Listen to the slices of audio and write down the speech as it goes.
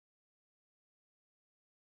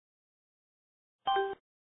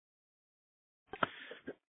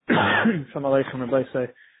Shalom Aleichem, Rabbi say,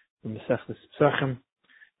 in Pesachim,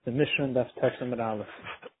 the mission that's text and Aleph.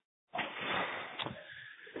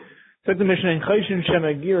 Take the mission in Chayshin Shem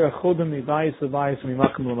Agira Chodem Mibayis Lebayis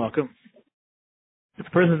Mimakim Lamakim. If a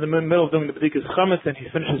person in the middle of doing the B'dikas Chametz and he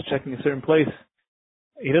finishes checking a certain place,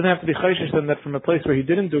 he doesn't have to be Chayshish then that from a place where he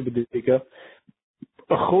didn't do B'dika,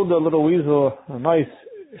 a Chod, a little weasel, a mice,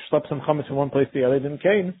 schlepp some Chametz from one place to the other, didn't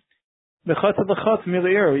came. The Chatz of the Chatz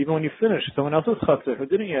Milier, even when you finish, someone else's Chatz who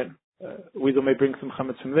didn't yet, weasel may bring some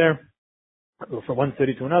Chametz from there, or from one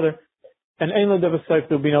city to another, and Ein L'Dev Seif,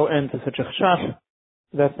 there will be no end to such a Chash.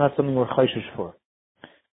 That's not something we're chayshish for.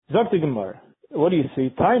 Zok the Gemara. What do you see?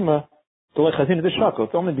 Taima, the lechazin the shakel.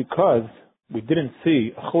 It's only because we didn't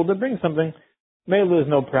see a chol that brings something, meilu is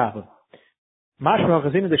no problem. Mashma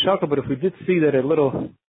chazin the shakel, but if we did see that a little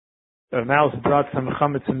mouse brought some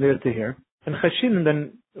chametz from there to here, and chashin,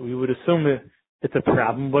 then we would assume it's a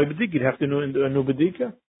problem. By bedika, you'd have to do a new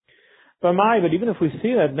bedika. But even if we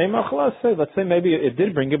see that, let's say maybe it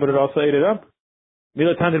did bring it, but it also ate it up. The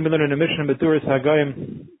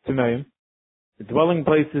dwelling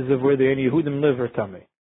places of where the Yehudim live are Tamei.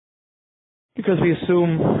 Because we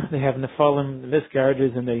assume they have Nephalim,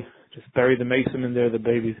 miscarriages, and they just bury the mason in there, the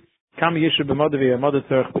babies. How long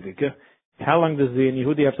does the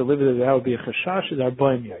Yehudi have to live there? That would be a chashash, is our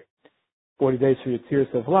boim yai. 40 days for your tears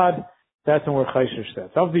of vlad, that's when we're chayshish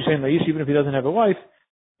that. Even if he doesn't have a wife,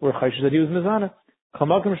 we're chayshish that he was mizana.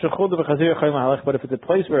 But if it's a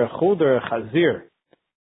place where a chud or a chazir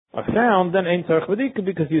are found, then ain't tzarich b'dika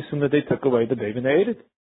because you assume that they took away the baby and they ate it.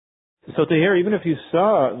 So to hear, even if you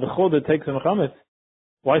saw the chud that takes a chametz,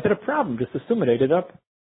 why is it a problem? Just assume it ate it up.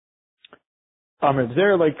 If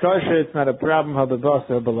they're like kasha, it's not a problem. How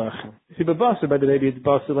b'basar b'lechem. You see, b'basar by the baby, it's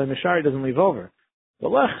basar like mishari doesn't leave over.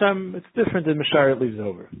 B'lechem, it's different than mishari, it leaves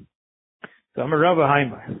over. So I'm a Rava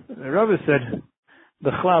Haimar. The Rava said, the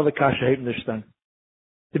chlal the kasha hate in the shtan.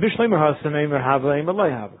 The bishleimer hasan eimer hava eimer loy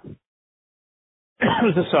hava. It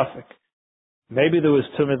was a suffix. Maybe there was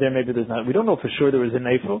tumah there, maybe there's not. We don't know for sure there was an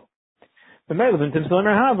eifel. But maybe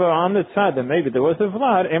on the side that maybe there was a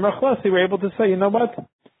vlad, Emar Chlasi were able to say, you know what?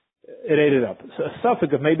 It ate it up. So a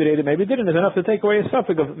suffix of maybe it ate it, maybe it didn't, is enough to take away a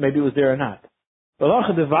suffix of maybe it was there or not. But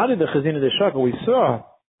the chazina de shaka, we saw,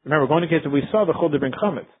 remember, going to case we saw the chol to bring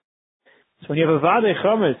chametz. So when you have a vade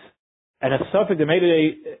chametz and a suffix that made it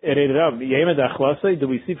ate it up, do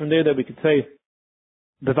we see from there that we could say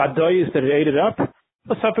the vadoyis that it ate it up?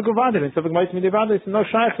 A suffix of vade, and suffix might mean the vade. So no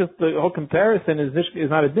shaykh, the whole comparison is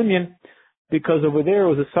not a dimion, because over there it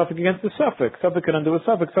was a suffix against the suffix. Suffix can undo a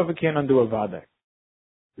suffix, suffix can't undo a vade.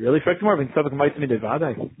 Really? Fact more, suffix might mean the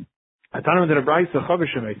vade. I thought him in a brayso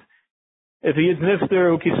chavishemet. If he is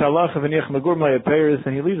nifter, ukishalach of anich magur ma'aperis,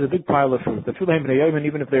 and he leaves a big pile of fruit, the fruit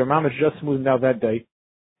even if they were mamash just smoothened out that day,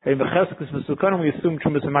 we assume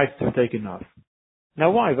chumas and mice are taken off. Now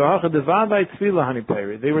why? They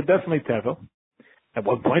were definitely tevel, at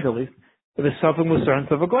one point at least. If the suffix was certain,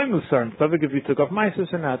 suffix going was certain. Suffix if you took off mice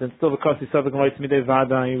or not, and still because the suffix lights me de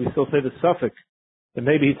vada, we still say the suffix. But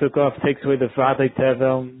maybe he took off, takes away the vada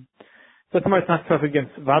tevel. So tomorrow it's not suffix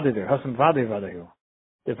against vada there. Hasam vada here.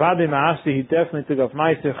 The vada ma'asi, he definitely took off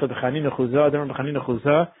mice, chad chanina chuzah, then chanina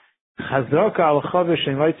chuzah. Chazaka al chavish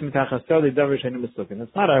and lights me tachasel, they davar shenim besukin.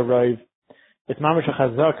 It's not a rive. It's mamash a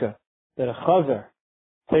chazaka, that a chazer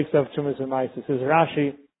takes off chumas and mice. It says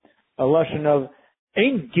Rashi, a lashon of,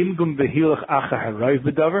 Ein gimgum behilach acha harayv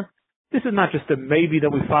bedavar. This is not just a maybe that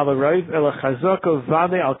we follow rayv. Ela chazaka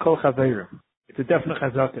vade al kol chaveirim. It's a definite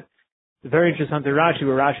chazaka. It's very interesting to Rashi,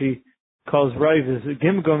 where Rashi calls rayv is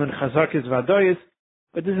gimgum and chazaka is vadoyis,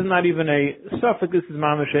 but this is not even a suffix. This is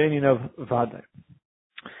mamash einin of vade.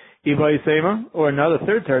 Iba yisema, or another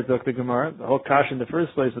third terzok the Gemara, the whole kash in the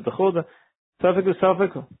first place with the chuda, suffix is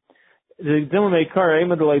suffix. The dimum eikar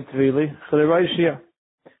ema delay tvili chaleray shia.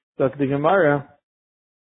 So the Gemara.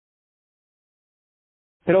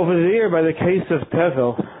 And over there, by the case of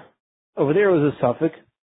Tevel, over there was a suffix,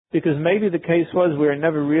 because maybe the case was where it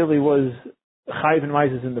never really was Chayiv and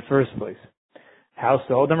Mises in the first place. How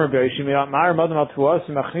so? If a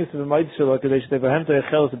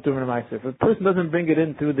person doesn't bring it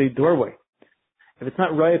into the doorway, if it's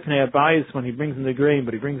not right in a bias when he brings in the grain,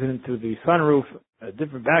 but he brings it into the sunroof, a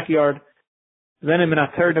different backyard, then a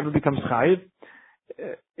minater never becomes Chayiv.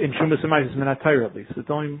 In Shumas and Mises, minater at least.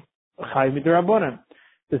 It's only Chayiv midrabanan.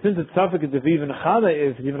 So since it's suffix, if even chada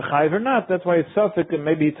is even chayiv or not, that's why it's suffix, and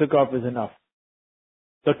maybe he took off is enough.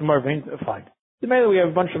 Dr. Marvin, fine. So maybe we have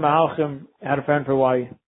a bunch of mahalchim, had a friend for why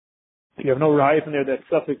you have no rayif in there that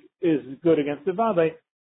suffix is good against the vade.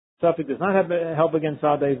 Suffix does not have help against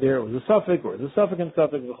vade there. It was a suffix, or it was a suffix and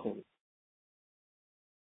suffix.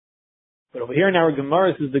 But over here in our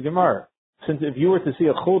Gemara, this is the Gemara. Since if you were to see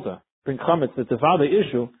a chulta bring chametz, that's a vada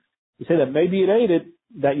issue, you say that maybe it ate it,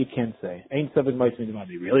 that you can't say. Ain't sabik maitzmi de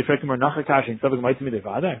vada. Really? Frekim or nachakash, ain't sabik maitzmi de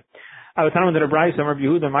vada? I was telling that a brayso, Amar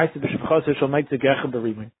Yehuda, ma'aseh b'shivchasa shall make gecha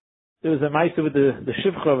b'rimim. There was a ma'aseh with the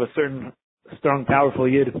shivcha of a certain strong, powerful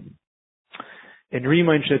yid. In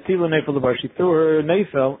Rima in Shetila Nefel the bar, she threw her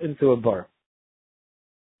Nefel into a bar.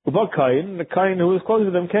 The Kain who was close to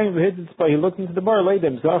them came, he looked into the bar, laid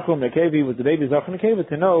them, Zachum Nekevi, was the baby Zachum Nekevi,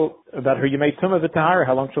 to know about her Yemei Tumah V'Tahara,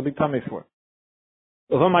 how long she'll be tummy for.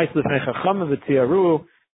 The problem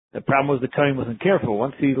was the Kain wasn't careful.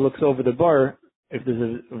 Once he looks over the bar, if there's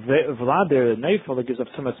a Vlad there, a Nefel that gives up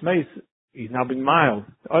so much space, he's now being mild,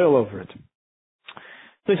 oil over it.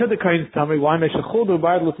 So he said the Kain's tummy, why make a Chuldu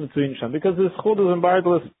Bardless between Sham? Because there's Chuldu and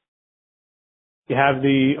Bardless. You have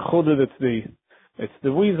the Chuldu it's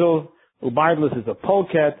the weasel, Ubardless is a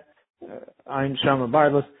polecat, Ein Sham and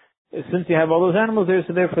Bardless. Since you have all those animals there,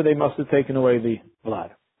 so therefore they must have taken away the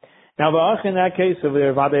Vlad. Now, in that case, over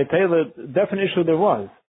there, Vadei Taylor, the definite issue there was.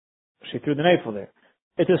 She threw the Nefel there.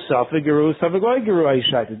 It's a Safik Guru, Safik Loy Guru,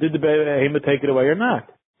 Aishaita. Did the Behema take it away or not?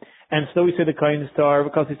 And so we say the Kain star,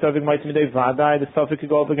 because the Safik might be Vadai, the Safik could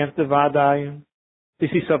go up against the Vadai. You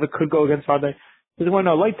see Safik could go against Vadai. There's one,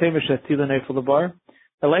 no, light Tamish Tila Nefel the bar.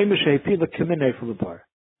 Elamish Pila Kimin Nefel the bar.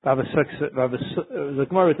 The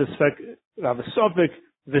Gemara with the Safik,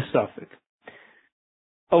 this Safik.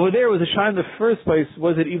 Over there was a shine in the first place,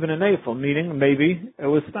 was it even a nefel? Meaning, maybe, it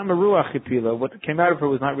was Stama Ruach Hipila. What came out of her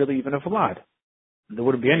was not really even a Vlad. There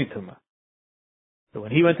wouldn't be any Tumah. So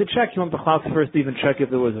when he went to check, he went to Chal first to even check if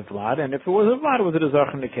there was a Vlad, and if it was a Vlad, was it a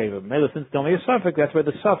Zachem Nekeva? Mela, since it's only a Suffolk, that's where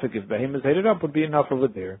the Suffolk, if Behemoth ate it up, would be enough over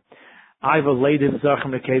there. I've laid in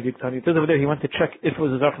Zachem Nekeva, it says over there, he went to check if it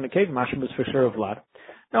was a Zachem Nekeva, Mashim was for sure a Vlad.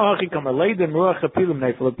 No, Hachikam, laid in Ruach Hipilim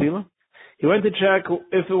Nefel Apila. He went to check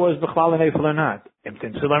if it was Bechlal an Eiffel or not. And if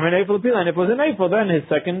it was an Eiffel, then his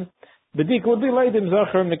second Bedik would be laid in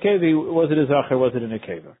Zachar Nekevi. Was it a Zachar? Was it a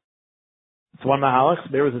Nekeva? It's one Mahalach.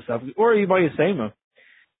 There was a Safik. Or Yibai Yisema.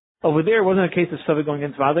 Over there, it wasn't a case of Safik going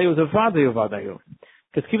against Vadai. It was a Vadai of Vadayu.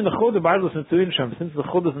 Because even the Chod, the Bardlus and Tzuin Sham, since the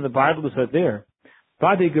Chodas and the Bardlus are there,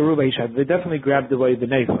 Vadai Geru Beishad, they definitely grabbed away the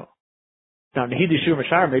Neifel. Now, Nehidi Shur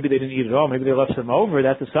Mashar, maybe they didn't eat it all, maybe they left some over,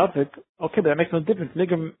 that's a Safik. Okay, but that makes no difference.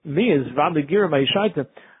 Nigam me is Vadai Geru Beishad.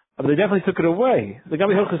 But they definitely took it away. The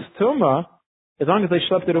Gabi Hilchas Tumah, as long as they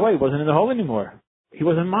schlepped it away, it wasn't in the hole anymore. He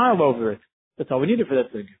wasn't mild over it. That's all we needed for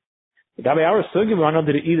that thing. The Gabi our Sugi, we don't know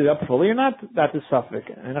did it eat it up fully or not? That's a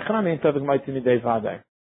Safik. And Achanami ain't Safik might see me day Vadai.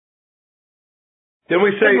 Didn't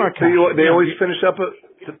we say they always finish up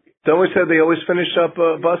don't we say they always finish up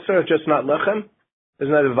Basar, just not Lechem?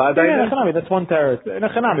 Isn't that a Vadai? Yeah, Achanami, that's one teretz. In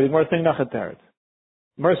Achanami, we're saying Nachat teretz.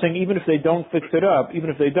 We're saying even if they don't fix it up,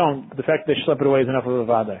 even if they don't, the fact that they schlep it away is enough of a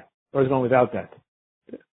Vadai. Or is going without that.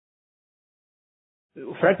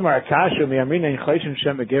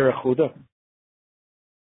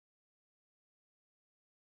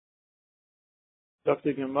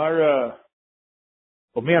 Dr. Gemara,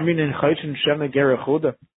 we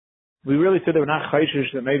really said they were not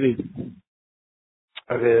chayshish, that maybe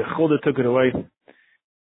the Chuda took it away.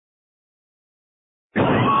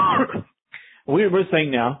 We're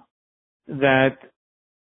saying now that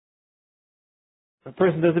a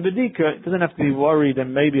person does a bedika, doesn't have to be worried that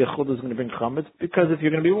maybe a chud is going to bring chametz, because if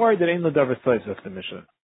you're going to be worried, that ain't no davar tzayis of the Mishnah.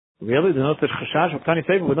 Really, there's no such chashash. Tani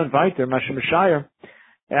Sefer, we don't weiter, mashim b'shayir.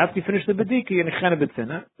 After you finish the bedika, you're nechana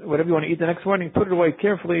b'tzina. Whatever you want to eat the next morning, put it away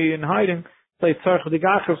carefully in hiding. Say tzarech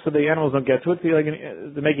v'digachav, so the animals don't get to it. So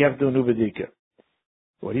they make you have to do a new bedika.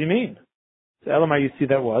 What do you mean? So Elamai, you see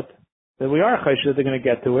that what? That we are chayshish that they're going to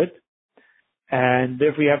get to it, and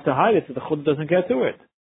therefore you have to hide it so the chud doesn't get to it.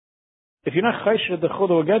 If you're not chayshish that the chud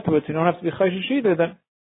will get to it, so you don't have to be chayshish either, then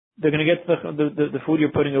they're going to get the food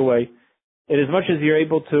you're putting away. And as much as you're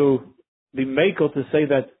able to be makel to say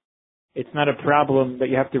that it's not a problem that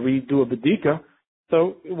you have to redo a bedika,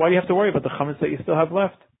 so why do you have to worry about the chametz that you still have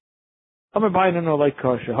left? What's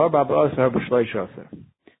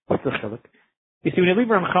the chiluk? You see, when you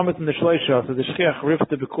leave around chametz in the shleisha, so the shchiach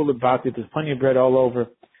rifta b'kula bati, there's plenty of bread all over.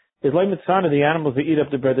 It's like mitzvah the animals that eat up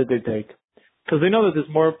the bread that they take. Because they know that there's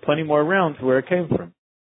plenty more around to where it came from.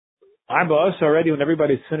 Us already, when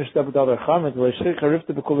everybody's finished up with all their chametz,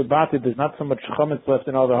 there's not so much chametz left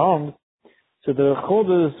in all their homes. So the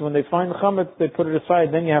chudas, when they find the chametz, they put it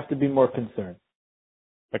aside. Then you have to be more concerned.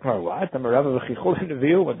 Like, what? The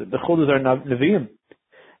chudas are neviim.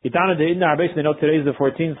 They know today's the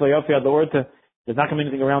 14th. There's not going to be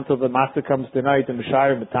anything around till the master comes tonight and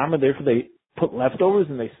Mishayr and Matama. Therefore, they put leftovers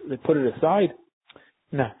and they put it aside.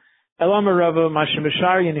 No. This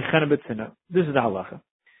is the halacha.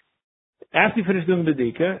 After you finish doing the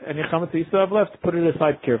bedika, and your chametz you still have left, put it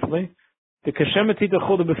aside carefully. The kashematita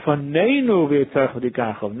chulda b'fanenu v'yitzarech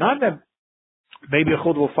bedikachol. Not that maybe a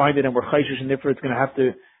chulda will find it and we're chayshish and therefore it's going to have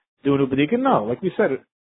to do a new bedika. No, like we said,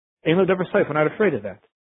 we're not afraid of that.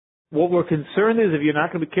 What we're concerned is if you're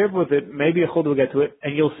not going to be careful with it, maybe a chulda will get to it,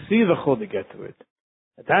 and you'll see the chulda get to it.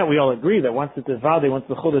 At that, we all agree that once it's a vade, once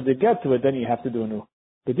the chulda did get to it, then you have to do a new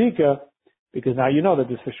bedika, because now you know that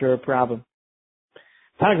there's for sure a problem.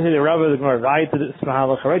 If you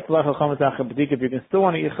can still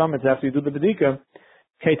want to eat chametz after you do the bedika,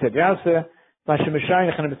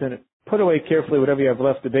 put away carefully whatever you have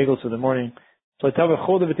left, the bagels for the morning. So you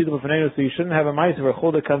shouldn't have a mice where a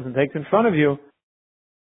chulda comes and takes in front of you,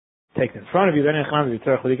 then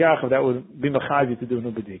that would be mechazi to do a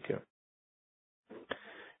new bedika.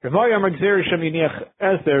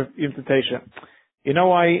 You know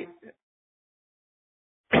why?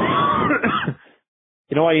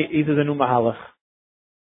 You know why he does a new mahalach?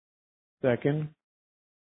 Second,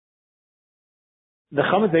 the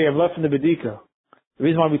chametz that you have left in the bedika. The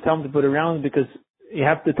reason why we tell him to put it around is because you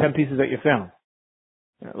have the 10 pieces that you found.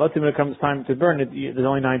 Let's say when it comes time to burn it, there's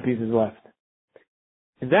only 9 pieces left.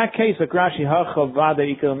 In that case,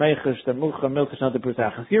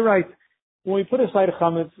 you're right. When we put aside a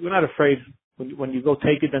chametz, we're not afraid. When you go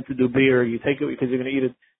take it then to do beer, you take it because you're going to eat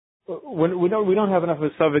it. We don't have enough of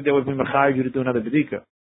a suffix that would be mechayiv you to do another bedika.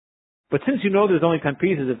 But since you know there's only 10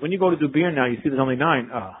 pieces, if when you go to do beer now, you see there's only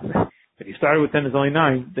 9, if you started with 10, there's only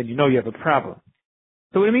 9, then you know you have a problem.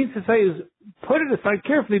 So what it means to say is, put it aside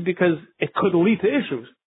carefully because it could lead to issues.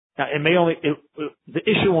 Now, the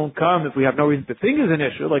issue won't come if we have no reason to think it's an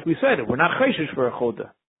issue. Like we said, we're not chayshish for a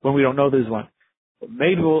choda when we don't know there's one. What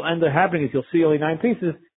maybe will end up happening is you'll see only 9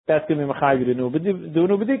 pieces. That's going to be mechayiv to do a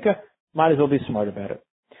new bedika. Might as well be smart about it.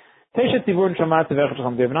 They have 9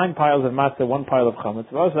 piles of matzah, 1 pile of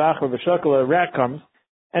chametz. A rat comes,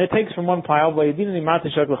 and it takes from 1 pile, but you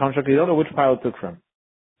don't know which pile it took from.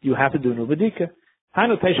 You have to do a new bedika. That's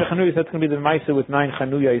going to be the maisa with 9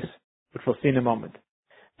 chanuyas, which we'll see in a moment.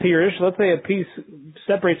 Pirish, let's say a piece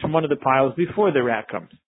separates from one of the piles before the rat comes.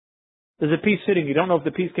 There's a piece sitting. You don't know if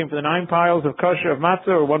the piece came from the 9 piles of kosher of matzah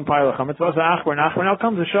or 1 pile of chametz. Now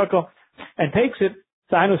comes the shekel and takes it.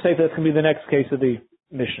 So I know say that's going to be the next case of the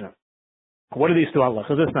Mishnah. What are these two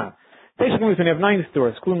halachas? This now. Basically, when you have 9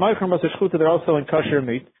 stores, they're all selling kosher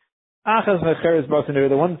meat.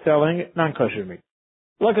 The one selling non-kosher meat.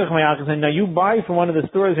 Now you buy from one of the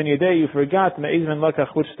stores and your day you forgot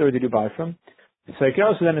which store did you buy from. So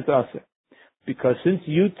then it's asa. Because since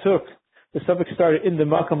you took the suffix started in the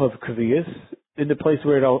makam of kaviyas, in the place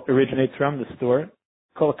where it originates from, the store,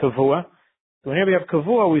 called kavua. So whenever you have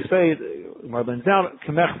kavua, we say,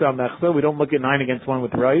 we don't look at 9 against 1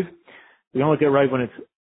 with Raiv. We don't look at Raiv when it's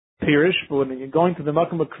pirish, but when you're going to the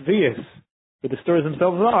makam of kaviyas, where the stores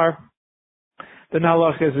themselves are, the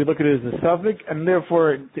halach is we look at it as a suffix, and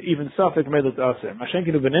therefore, to even suffix, made it aser.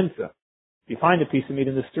 Mashenkinu benimsa. If you find a piece of meat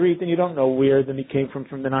in the street and you don't know where the meat came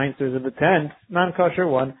from the 9 stores of the 10th, non-kosher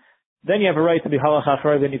one, then you have a right to be halach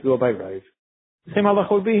achar, then you can go by Raiv. The same halach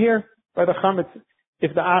would be here, by the chametz.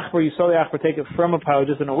 If the achbar, you saw the achbar take it from a pile,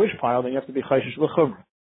 just don't know which pile, then you have to be chayshish l'chumr.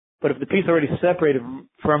 But if the piece already separated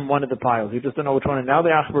from one of the piles, you just don't know which one, and now the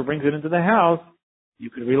achbar brings it into the house, you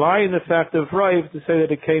could rely on the fact of Raiv to say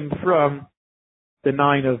that it came from the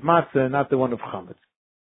 9 of matzah, not the 1 of chametz.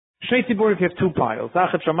 Shnei tzibur, if you have 2 piles,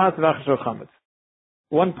 achat shal matzah, achat shal chametz.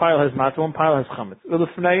 1 pile has matzah, 1 pile has chametz.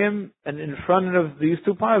 And in front of these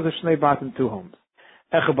 2 piles are shnei bat in 2 homes.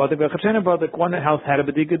 One house had a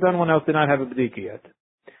bedika done, one house did not have a bedika yet.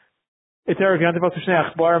 It's arrogant about the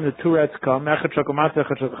shnei achbarim, the 2 rats come, achat shal matzah,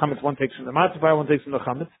 achat shal chametz, one takes from the matzah pile, one takes from the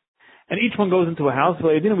chametz. And each one goes into a house.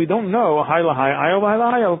 We don't know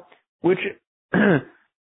which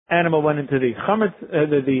animal went into the chametz,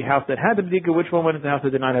 the house that had the bedika, which one went into the house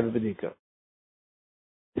that did not have a bedika.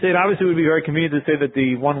 So it obviously would be very convenient to say that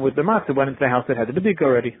the one with the matzah went into the house that had the bedika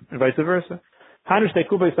already, and vice versa. Shtei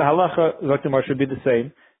kupais, the halacha, Zaktimar, should be the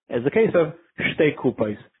same as the case of shtei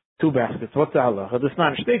kupais, 2 baskets. What's the halacha? This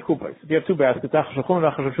not shtei kupais. If you have 2 baskets, one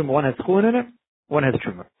has chulin in it, one has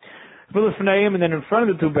truma. And then in front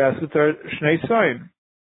of the 2 baskets are shnei sayin,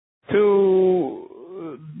 2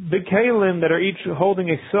 big kalim that are each holding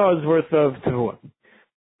a saw's worth of tevuah.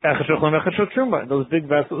 Those big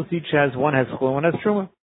vessels each has, one has chulin, one has truma.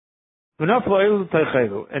 And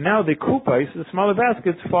now the kupais, the smaller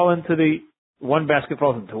baskets, fall into the, one basket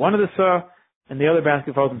falls into one of the saw, and the other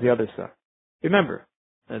basket falls into the other saw. Remember,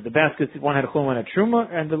 the baskets, one had chulin, one had truma,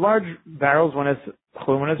 and the large barrels, one has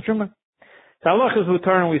chulin, one has truma. The halach is we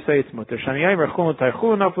turn and we say it's mutter.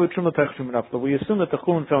 We assume that the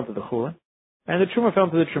chulin fell into the chulin, and the truma fell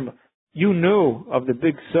into the truma. you knew of the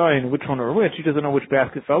big sign, which one or which, you doesn't know which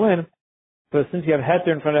basket fell in, but since you have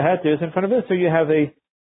heter in front of heter, in front of Isser, you have a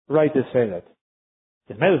right to say that.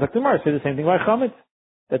 The Melech like the Mar say the same thing like Chametz,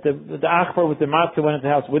 that the Achbar with the Matzah went into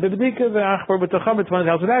the house with a Bedika, the Achbar with the Chametz went into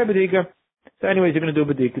the house without a Bedika. So anyways, you're going to do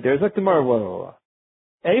a Bedika there. It's like the Mar,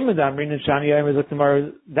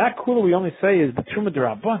 that kula we only say is the Truma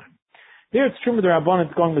D'Rabbanan. Here it's Truma D'Rabbanan,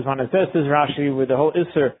 it's going with Manas Rashi, with the whole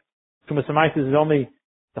Isser, Truma Samaitis is only,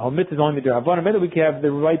 the whole mitzvah is only the D'Rabbanan. Maybe we can have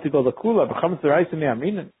the right to go to Kula, but Chametz D'Raisa me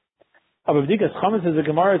Amrinan. Aber Bedikas Chametz is a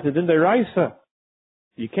Gemara, it's in the Raisa.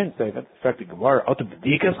 You can't say that. In fact, the Gemara, out of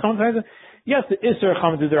Bedikas Chametz, yes, the Isser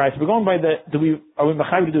Chametz is the Raisa. We're going by are we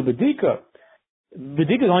Machayiv to do Bedika?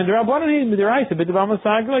 Bedika is only the D'Rabbanan, the Raisa, but the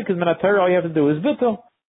B'Amasagla, because Menatara, all you have to do is Bittul.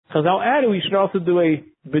 Chazal added, we should also do a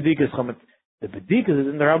Bedikas Chametz. The Bedikas is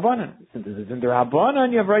in the Rabbanan. Since it is in the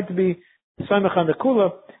Rabbanan, you have right to be Samech on the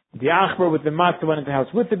Kula. The Achbar with the Matzah went into the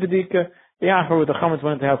house with the Bedika. The Achbar with the Chametz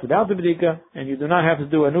went into the house without the Bedika. And you do not have to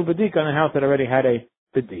do a new Bedika on a house that already had a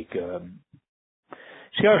Bedika.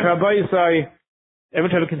 Shkar Rabbi Yisai,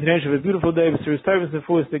 everyone have a continuation of a beautiful day. With service and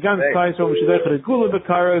fullest the Gans Tais,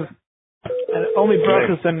 and only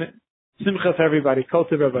brachas and simcha for everybody. Kol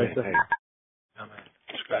Tov Rabbi Yisai.